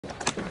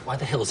Why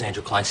the hell is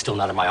Andrew Klein still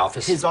not in my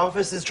office? His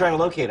office is trying to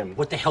locate him.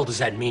 What the hell does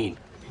that mean?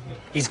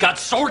 He's got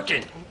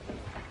Sorkin!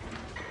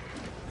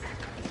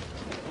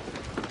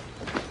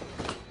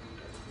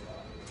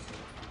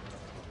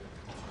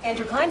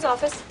 Andrew Klein's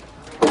office.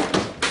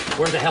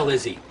 Where the hell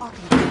is he?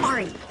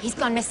 Ari, he's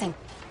gone missing.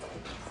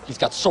 He's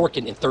got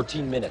Sorkin in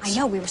 13 minutes. I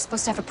know, we were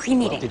supposed to have a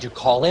pre-meeting. Well, did you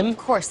call him? Of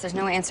course, there's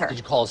no answer. Did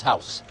you call his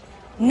house?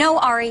 No,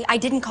 Ari, I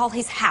didn't call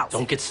his house.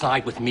 Don't get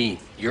snide with me.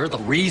 You're the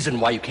reason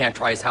why you can't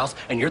try his house,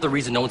 and you're the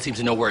reason no one seems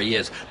to know where he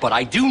is. But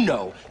I do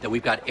know that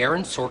we've got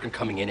Aaron Sorkin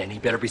coming in, and he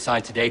better be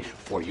signed today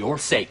for your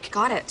sake.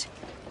 Got it.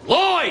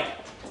 Lloyd!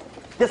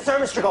 Yes, sir,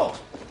 Mr. Gold.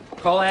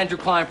 Call Andrew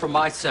Klein from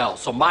my cell,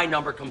 so my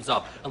number comes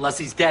up. Unless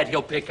he's dead,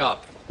 he'll pick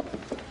up.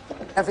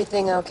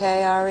 Everything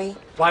okay, Ari?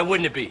 Why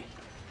wouldn't it be?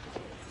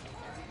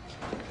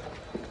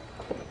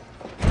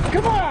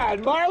 Come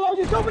on, Marlo,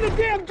 just open the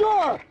damn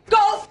door!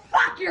 Go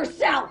fuck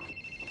yourself!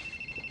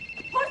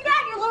 Who's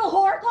that, your little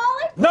whore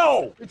calling?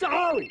 No! It's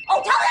Ari!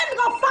 Oh, tell him to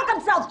go fuck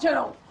himself,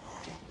 too!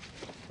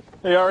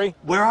 Hey, Ari.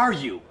 Where are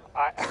you?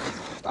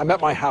 I'm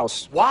at my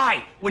house.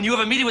 Why? When you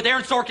have a meeting with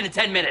Aaron Sorkin in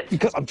 10 minutes?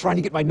 Because I'm trying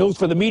to get my notes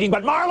for the meeting,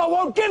 but Marlo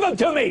won't give them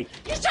to me!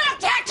 You should have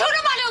tattooed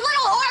him on your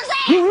little whore's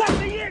ass! You let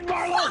me in,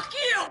 Marlo! Fuck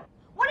you!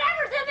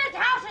 Whatever's in this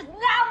house is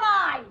now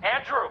mine!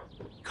 Andrew,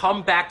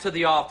 come back to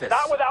the office.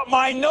 Not without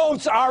my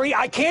notes, Ari.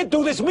 I can't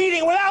do this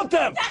meeting without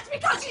them! That's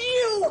because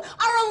you are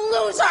a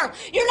loser!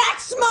 You're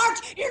not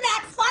smart, you're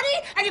not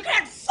funny, and you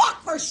can't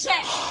fuck for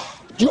shit!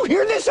 Do you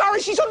hear this,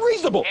 Ari? She's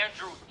unreasonable!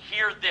 Andrew,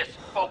 hear this.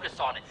 Focus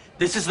on it.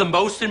 This is the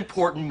most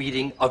important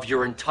meeting of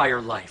your entire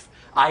life.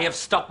 I have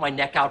stuck my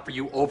neck out for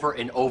you over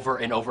and over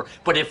and over.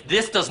 But if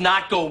this does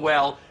not go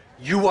well,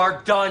 you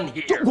are done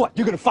here. What,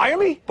 you're gonna fire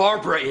me?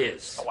 Barbara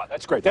is. Oh, wow,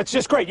 that's great. That's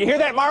just great. You hear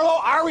that, Marlo?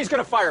 Ari's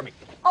gonna fire me.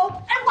 Oh,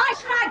 and why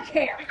should I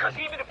care? Because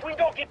even if we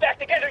don't get back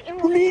together,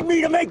 you need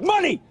me to make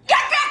money! Get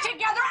back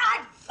together,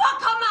 I'd fuck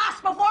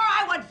Hamas before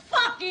I would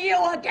fuck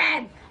you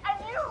again!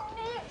 And you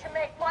need to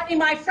make money,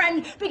 my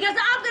friend, because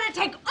I'm gonna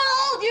take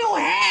all you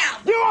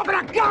have! You open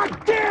a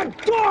goddamn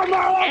door,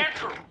 Marlo!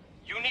 Andrew,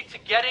 you need to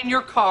get in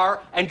your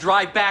car and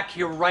drive back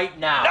here right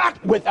now.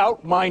 Not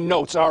without my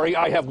notes, Ari.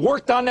 I have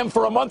worked on them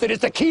for a month. It is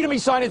the key to me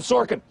signing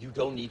Sorkin. You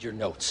don't need your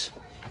notes.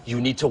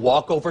 You need to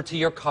walk over to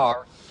your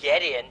car,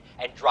 get in,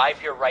 and drive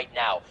here right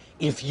now.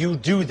 If you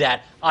do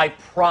that, I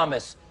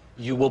promise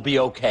you will be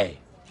okay.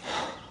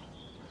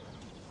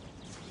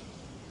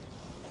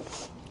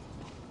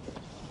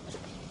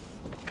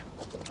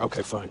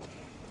 Okay, fine.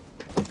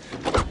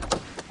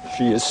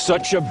 She is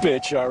such a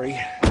bitch, Ari.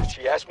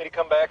 She asked me to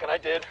come back, and I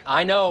did.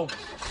 I know.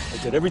 I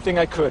did everything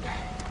I could.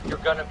 You're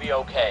gonna be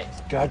okay.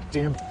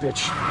 Goddamn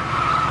bitch.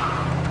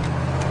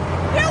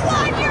 You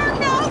want your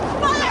notes,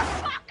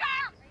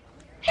 motherfucker?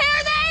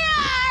 Here they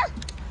are!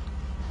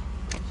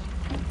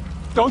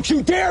 Don't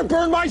you dare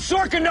burn my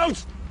Sorkin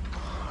notes!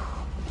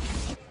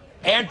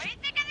 And What do you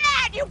think of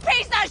that, you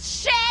piece of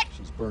shit?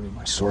 She's burning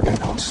my Sorkin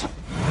notes.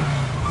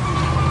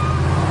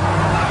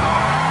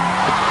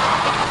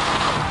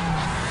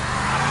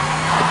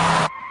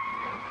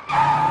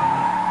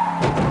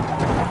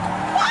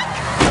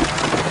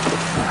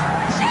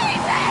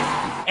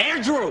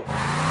 Andrew!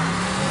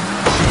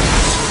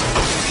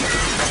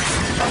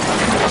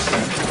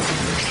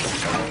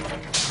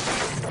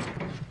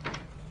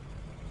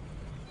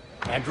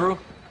 Andrew?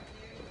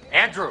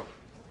 Andrew!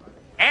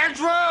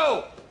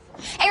 Andrew!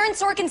 Aaron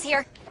Sorkin's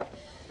here.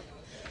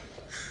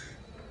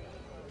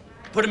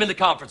 Put him in the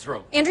conference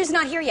room. Andrew's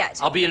not here yet.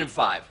 I'll be in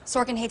 5.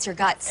 Sorkin hates your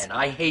guts. And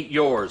I hate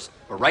yours.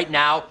 But right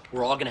now,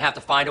 we're all gonna have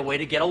to find a way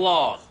to get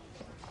along.